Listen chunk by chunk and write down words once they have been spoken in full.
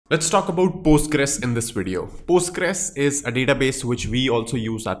Let's talk about Postgres in this video. Postgres is a database which we also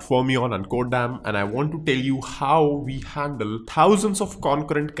use at Fermion and Codam, and I want to tell you how we handle thousands of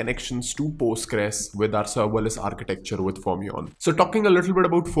concurrent connections to Postgres with our serverless architecture with Fermion. So talking a little bit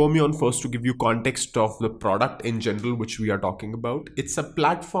about Fermion first to give you context of the product in general which we are talking about. It's a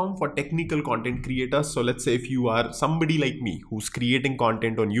platform for technical content creators. So let's say if you are somebody like me who's creating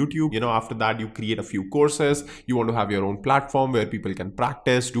content on YouTube, after that you create a few courses, you want to have your own platform where people can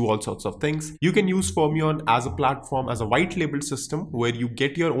practice, do all sorts of things. You can use Fermion as a platform, as a white label system where you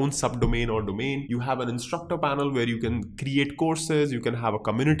get your own subdomain or domain. You have an instructor panel where you can create courses. You can have a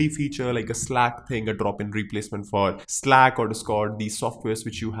community feature like a Slack thing, a drop-in replacement for Slack or Discord, these softwares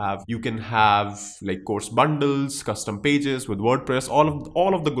which you have. You can have like course bundles, custom pages with WordPress,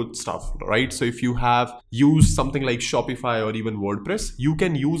 all of the good stuff, right? So if you have used something like Shopify or even WordPress, you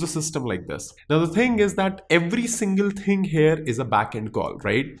can use a system like this. Now the thing is that every single thing here is a backend call,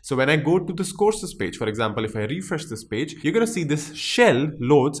 right? So when I go to this courses page, for example, if I refresh this page, you're going to see this shell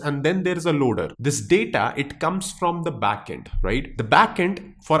loads and then there is a loader. This data, it comes from the backend, right? The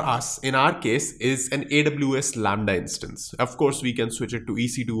backend for us in our case is an AWS Lambda instance. Of course, we can switch it to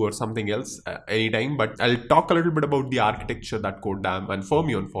EC2 or something else anytime, but I'll talk a little bit about the architecture that Codam and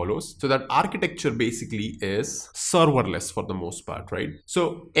Fermion follows. So that architecture basically is serverless for the most part, right?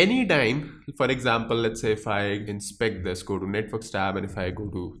 So anytime, for example, let's say if I inspect this, go to networks tab, and if I go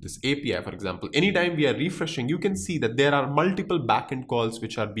to this API, for example, anytime we are refreshing, you can see that there are multiple backend calls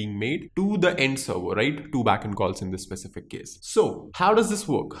which are being made to the end server, right? Two backend calls in this specific case. So how does this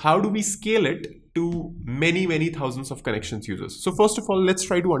work? How do we scale it to many thousands of connections users? So first of all, let's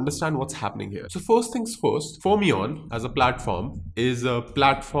try to understand what's happening here. So first things first, Fermion as a platform is a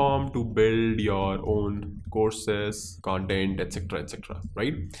platform to build your own courses, content, etc.,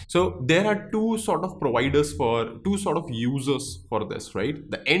 right? So there are two sort of providers for two sort of users for this, right?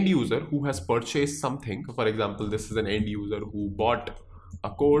 The end user who has purchased something. For example, this is an end user who bought a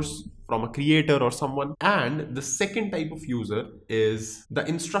course from a creator or someone, and the second type of user is the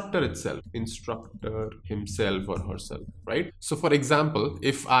instructor itself, instructor himself or herself, right? So for example,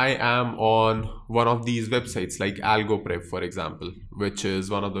 if I am on one of these websites like AlgoPrep, for example, which is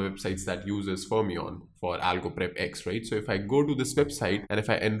one of the websites that uses Fermion for AlgoPrep X, right? So if I go to this website and if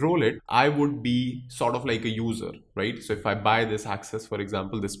I enroll it, I would be sort of like a user, right? So if I buy this access, for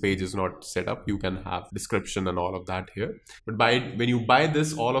example, this page is not set up, you can have description and all of that here, but when you buy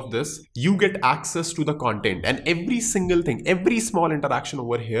this, all of this, you get access to the content, and every single thing, every small interaction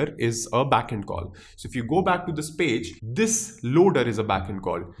over here is a backend call. So if you go back to this page, this loader is a backend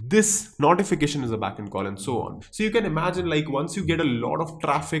call, this notification is a backend call, and so on. So you can imagine, like, once you get a lot of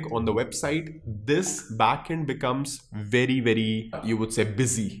traffic on the website, this backend becomes very, you would say,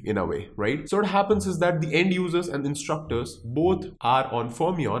 busy in a way, right? So what happens is that the end users and instructors both are on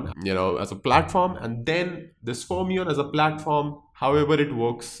Fermion, as a platform, and then this Fermion as a platform, however it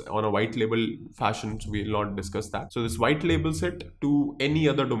works on a white label fashion, so we will not discuss that. So this white labels it to any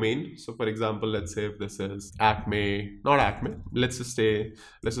other domain. So for example, let's say if this is not Acme, let's just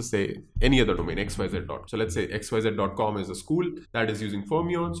say any other domain, xyz. So let's say xyz.com is a school that is using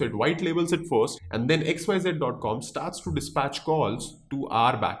Fermion. So it white labels it first, and then xyz.com starts to dispatch calls to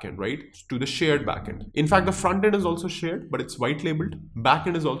our backend, right? To the shared backend. In fact, the front end is also shared, but it's white labeled.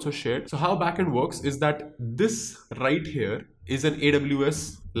 Backend is also shared. So how backend works is that this right here is an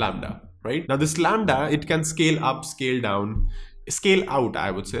AWS Lambda, right? Now this Lambda, it can scale up, scale down, scale out, I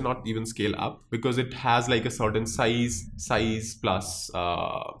would say, not even scale up, because it has like a certain size plus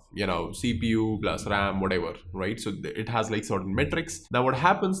CPU plus RAM, whatever, right? So it has like certain metrics. Now what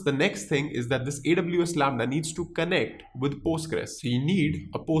happens, the next thing is that this AWS Lambda needs to connect with Postgres. So you need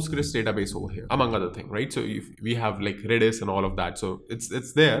a Postgres database over here, among other things, right? So if we have like Redis and all of that, so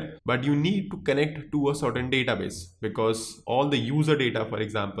it's there, but you need to connect to a certain database because all the user data, for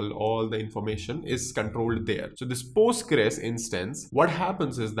example, all the information is controlled there. So this Postgres instance, what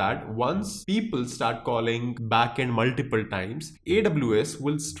happens is that once people start calling backend multiple times, AWS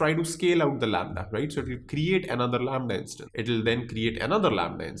will try to scale out the Lambda, right? So it will create another Lambda instance. It will then create another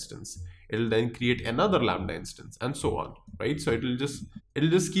Lambda instance. It will then create another Lambda instance, and so on, right? So it'll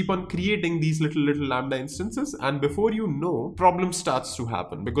just keep on creating these little Lambda instances, and before you know, problem starts to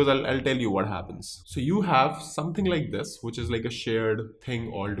happen, because I'll tell you what happens. So you have something like this, which is like a shared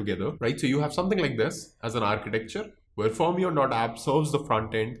thing altogether, right? So you have something like this as an architecture, where Fermion.app serves the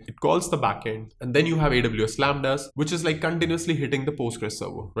front end, it calls the back end, and then you have AWS Lambdas, which is like continuously hitting the Postgres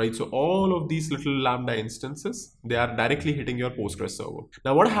server, right? So all of these little Lambda instances, they are directly hitting your Postgres server.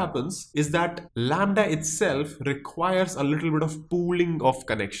 Now what happens is that Lambda itself requires a little bit of pooling of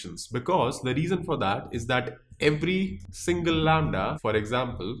connections, because the reason for that is that every single lambda, for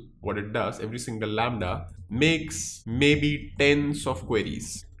example, what it does, every single lambda makes maybe tens of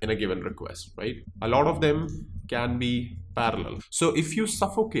queries in a given request, right? A lot of them can be parallel. So if you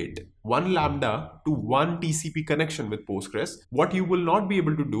suffocate one lambda to one TCP connection with Postgres, what you will not be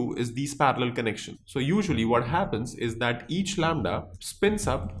able to do is these parallel connections. So usually what happens is that each lambda spins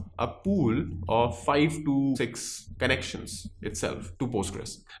up a pool of 5 to 6 connections itself to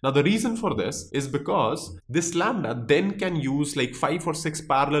Postgres. Now the reason for this is because this lambda then can use like 5 or 6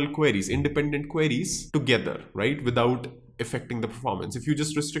 parallel queries, independent queries together, right? Without affecting the performance. If you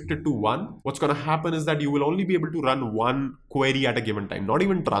just restrict it to one, what's going to happen is that you will only be able to run one query at a given time, not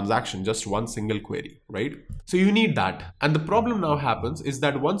even transaction, just one single query, right? So you need that. And the problem now happens is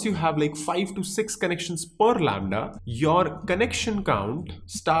that once you have like 5 to 6 connections per lambda, your connection count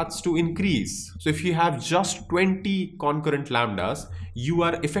starts to increase. So if you have just 20 concurrent lambdas, you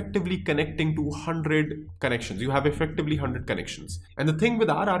are effectively connecting to 100 connections. You have effectively 100 connections. And the thing with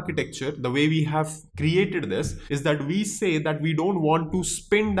our architecture, the way we have created this, is that we say that we don't want to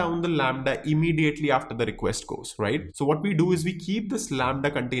spin down the lambda immediately after the request goes, right? So what we do is we keep this lambda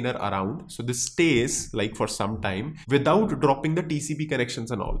container around. So this stays like for some time without dropping the TCP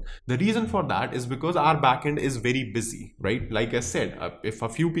connections and all. The reason for that is because our backend is very busy, right? Like I said, if a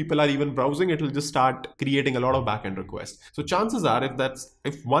few people are even browsing, it will just start creating a lot of backend requests. So chances are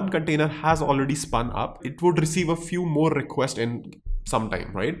if one container has already spun up, it would receive a few more requests in some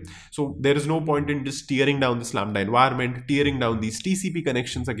time, right? So there is no point in just tearing down this lambda environment, tearing down these TCP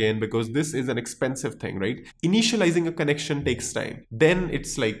connections again, because this is an expensive thing, right? Initializing a connection takes time, then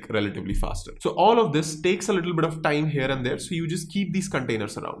it's like relatively faster. So all of this takes a little bit of time here and there. So you just keep these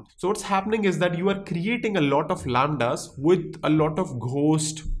containers around. So what's happening is that you are creating a lot of lambdas with a lot of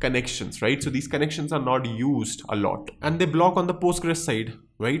ghost connections, right? So these connections are not used a lot and they block on the Postgres side,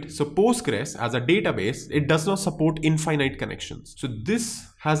 right? So Postgres as a database, it does not support infinite connections. So this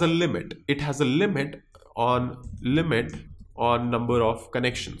has a limit. It has a limit on number of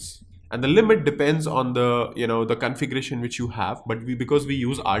connections. And the limit depends on the, the configuration which you have. But because we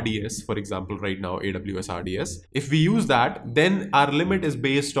use RDS, for example, right now, AWS RDS, if we use that, then our limit is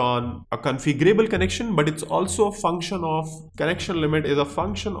based on a configurable connection, but it's also a function of connection limit is a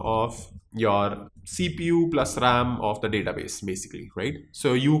function of your CPU plus RAM of the database, basically, right?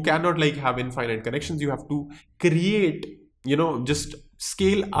 So you cannot like have infinite connections. You have to create, just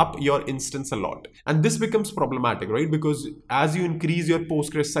scale up your instance a lot. And this becomes problematic, right? Because as you increase your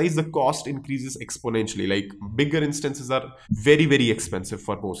Postgres size, the cost increases exponentially. Like bigger instances are very, very expensive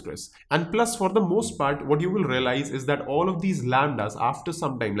for Postgres. And plus, for the most part, what you will realize is that all of these lambdas after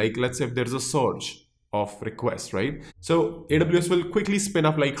some time, like let's say if there's a surge of requests, right? So AWS will quickly spin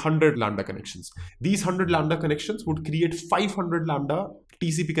up like 100 lambda connections. These 100 lambda connections would create 500 lambda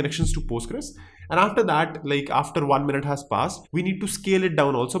TCP connections to Postgres. And after that, like after 1 minute has passed, we need to scale it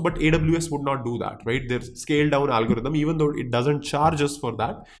down also, but AWS would not do that, right? Their scale down algorithm, even though it doesn't charge us for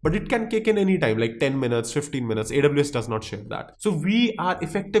that, but it can kick in anytime, like 10 minutes, 15 minutes. AWS does not share that. So we are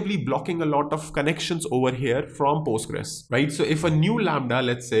effectively blocking a lot of connections over here from Postgres, right? So if a new lambda,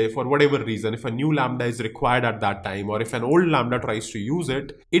 let's say for whatever reason, if a new lambda is required at that time, or if an old lambda tries to use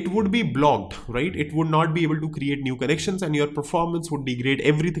it, it would be blocked, right? It would not be able to create new connections and your performance would degrade.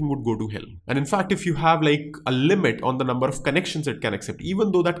 Everything would go to hell. And in fact, if you have like a limit on the number of connections it can accept,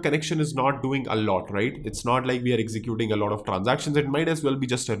 even though that connection is not doing a lot, right? It's not like we are executing a lot of transactions. It might as well be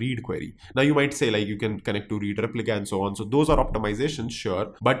just a read query. Now you might say like you can connect to read replica and so on. So those are optimizations,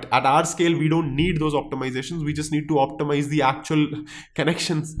 sure. But at our scale, we don't need those optimizations. We just need to optimize the actual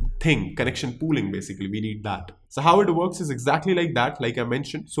connections thing, connection pooling, basically. We need that. So how it works is exactly like that, like I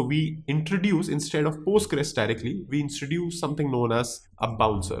mentioned. So we introduce, instead of Postgres directly, we introduce something known as a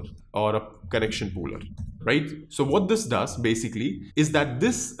bouncer or a connection pooler, right? So what this does basically is that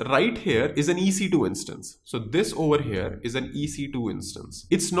this right here is an EC2 instance. So this over here is an EC2 instance.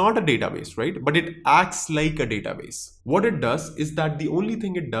 It's not a database, right? But it acts like a database. What it does is that the only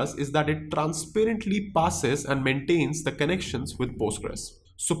thing it does is that it transparently passes and maintains the connections with Postgres.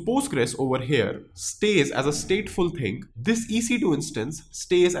 So Postgres over here stays as a stateful thing. This EC2 instance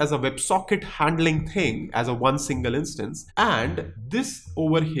stays as a WebSocket handling thing as a one single instance. And this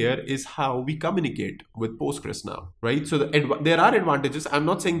over here is how we communicate with Postgres now, right? So there are advantages. I'm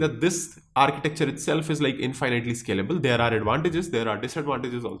not saying that this architecture itself is like infinitely scalable. There are advantages, there are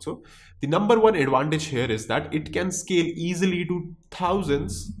disadvantages also. The number one advantage here is that it can scale easily to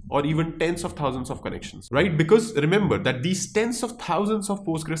thousands or even tens of thousands of connections, right? Because remember that these tens of thousands of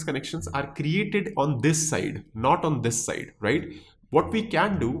Postgres connections are created on this side, not on this side, right? What we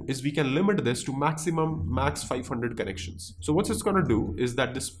can do is we can limit this to max 500 connections. So what it's going to do is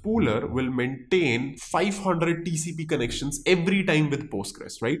that this pooler will maintain 500 TCP connections every time with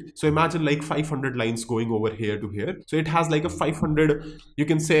Postgres, right? So imagine like 500 lines going over here to here. So it has like a 500, you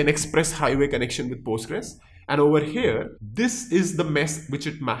can say an express highway connection with Postgres. And over here, this is the mess which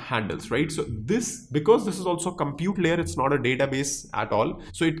it handles, right? So this, because this is also a compute layer, it's not a database at all.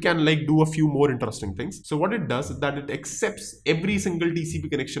 So it can like do a few more interesting things. So what it does is that it accepts every single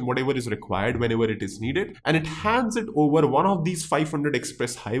TCP connection, whatever is required whenever it is needed. And it hands it over one of these 500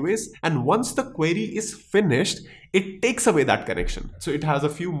 express highways. And once the query is finished, it takes away that connection. So it has a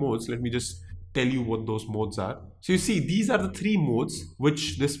few modes. Let me just tell you what those modes are. So you see, these are the three modes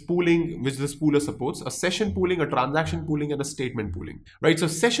which this pooler supports: a session pooling, a transaction pooling, and a statement pooling, right? So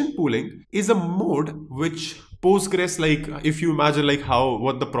session pooling is a mode which Postgres, like if you imagine like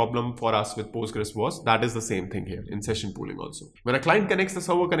what the problem for us with Postgres was, that is the same thing here in session pooling also. When a client connects, the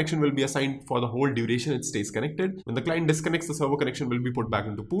server connection will be assigned for the whole duration it stays connected. When the client disconnects, the server connection will be put back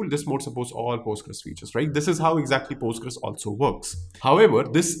into pool. This mode supports all Postgres features, right? This is how exactly Postgres also works. However,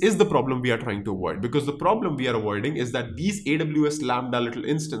 this is the problem we are trying to avoid, because the problem we are avoiding is that these AWS Lambda little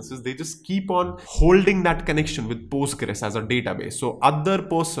instances, they just keep on holding that connection with Postgres as a database. So other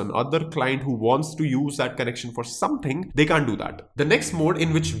client who wants to use that connection for something, they can't do that. The next mode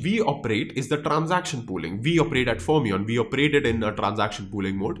in which we operate is the transaction pooling. We operate at Fermion. We operated in a transaction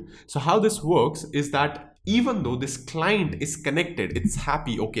pooling mode. So how this works is that even though this client is connected, it's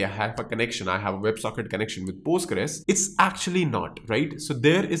happy, okay, I have a connection, I have a WebSocket connection with Postgres, it's actually not, right? So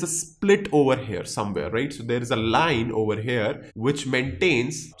there is a split over here somewhere, right? So there is a line over here which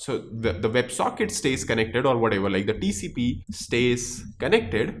maintains, so the WebSocket stays connected or whatever, like the TCP stays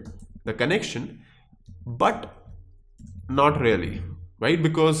connected, the connection, but not really, right?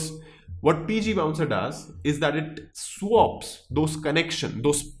 Because what PG Bouncer does is that it swaps those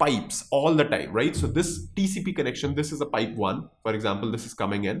pipes all the time, right? So this TCP connection, this is a pipe 1, for example, this is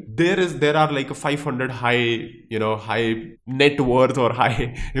coming in. There are like a 500 high net worth or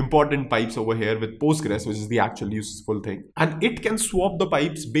high important pipes over here with Postgres, which is the actual useful thing. And it can swap the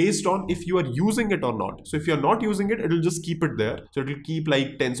pipes based on if you are using it or not. So if you're not using it, it'll just keep it there. So it'll keep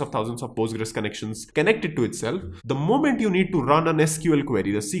like tens of thousands of Postgres connections connected to itself. The moment you need to run an SQL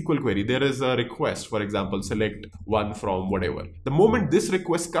query, the SQL query, there is a request, for example, select one from whatever. The moment this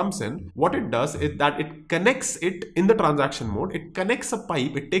request comes in, what it does is that it connects it in the transaction mode. It connects a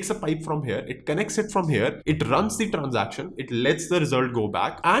pipe, it takes a pipe from here, it connects it from here, it runs the transaction, it lets the result go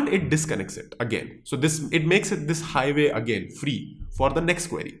back, and it disconnects it again. So it makes it this highway again free for the next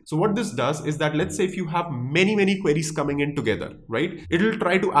query. So what this does is that, let's say if you have many queries coming in together, right? It'll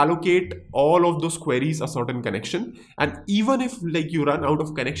try to allocate all of those queries a certain connection. And even if like you run out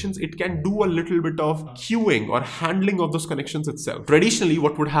of connections, it can do a little bit of queuing or handling of those connections itself. Traditionally,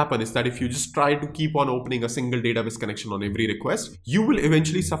 what would happen is that if you just try to keep on opening a single database connection on every request, you will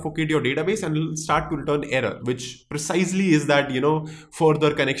eventually suffocate your database and it'll start to return error, which precisely is that,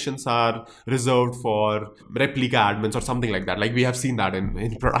 further connections are reserved for replica admins or something like that. Like we have seen that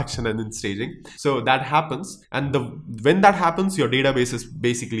in production and in staging. So that happens, and when that happens, your database is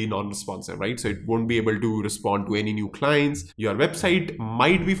basically non-responsive, right? So it won't be able to respond to any new clients. Your website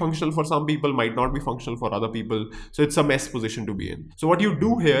might be functional for some people, might not be functional for other people. So it's a mess position to be in. So what you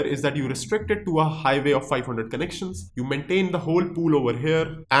do here is that you restrict it to a highway of 500 connections. You maintain the whole pool over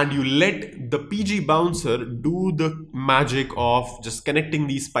here, and you let the PG bouncer do the magic of just connecting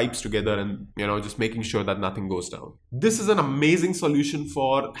these pipes together and just making sure that nothing goes down. This is an amazing solution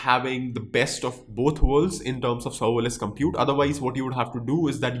for having the best of both worlds in terms of serverless compute. Otherwise, what you would have to do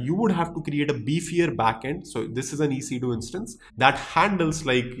is that you would have to create a beefier backend. So this is an EC2 instance that handles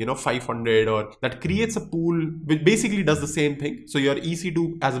like 500, or that creates a pool which basically does the same thing. So your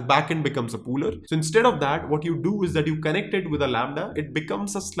EC2 as a backend becomes a pooler. So instead of that, what you do is that you connect it with a Lambda. It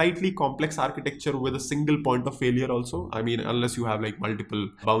becomes a slightly complex architecture with a single point of failure also. I mean, unless you have like multiple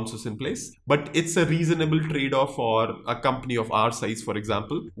bouncers in place, but it's a reasonable trade-off for a company of our size, for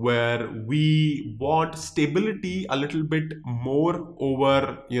example, where we want stability a little bit more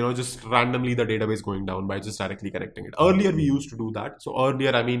over, just randomly the database going down by just directly connecting it. Earlier, we used to do that. So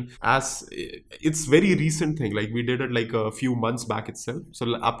earlier, I mean, as it's very recent thing, like we did it like a few months back itself.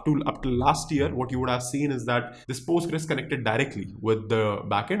 So up to last year, what you would have seen is that this Postgres connected directly with the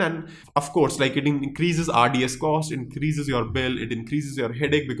backend. And of course, like it increases RDS cost, increases your bill, it increases your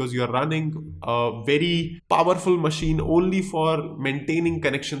headache because you're running a very powerful machine only for for maintaining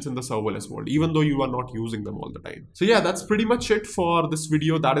connections in the serverless world, even though you are not using them all the time. So yeah, that's pretty much it for this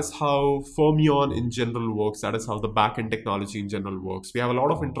video. That is how Fermyon in general works. That is how the backend technology in general works. We have a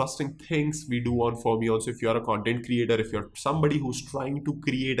lot of interesting things we do on Fermyon. So if you're a content creator, if you're somebody who's trying to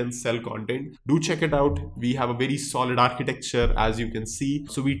create and sell content, do check it out. We have a very solid architecture, as you can see.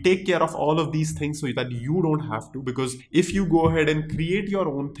 So we take care of all of these things so that you don't have to, because if you go ahead and create your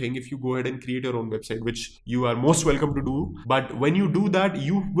own thing, if you go ahead and create your own website, which you are most welcome to do, but when you do that,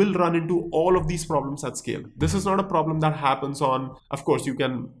 you will run into all of these problems at scale. This is not a problem that happens on, of course, you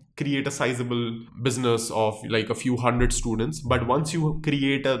can create a sizable business of like a few hundred students, but once you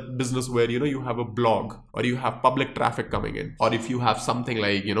create a business where you have a blog, or you have public traffic coming in, or if you have something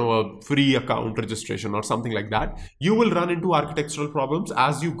like a free account registration or something like that, you will run into architectural problems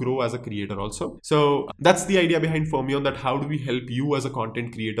as you grow as a creator also. So that's the idea behind Fermyon, that how do we help you as a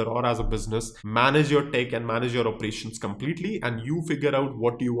content creator or as a business manage your tech and manage your operations completely, and you figure out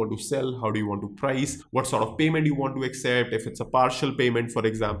what do you want to sell, how do you want to price, what sort of payment you want to accept, if it's a partial payment, for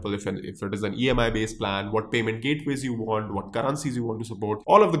example, if it is an EMI based plan, what payment gateways you want, what currencies you want to support,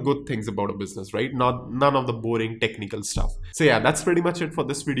 all of the good things about a business, right? None of the boring technical stuff. So yeah, that's pretty much it for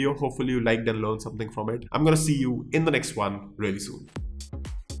this video. Hopefully you liked and learned something from it. I'm gonna see you in the next one really soon.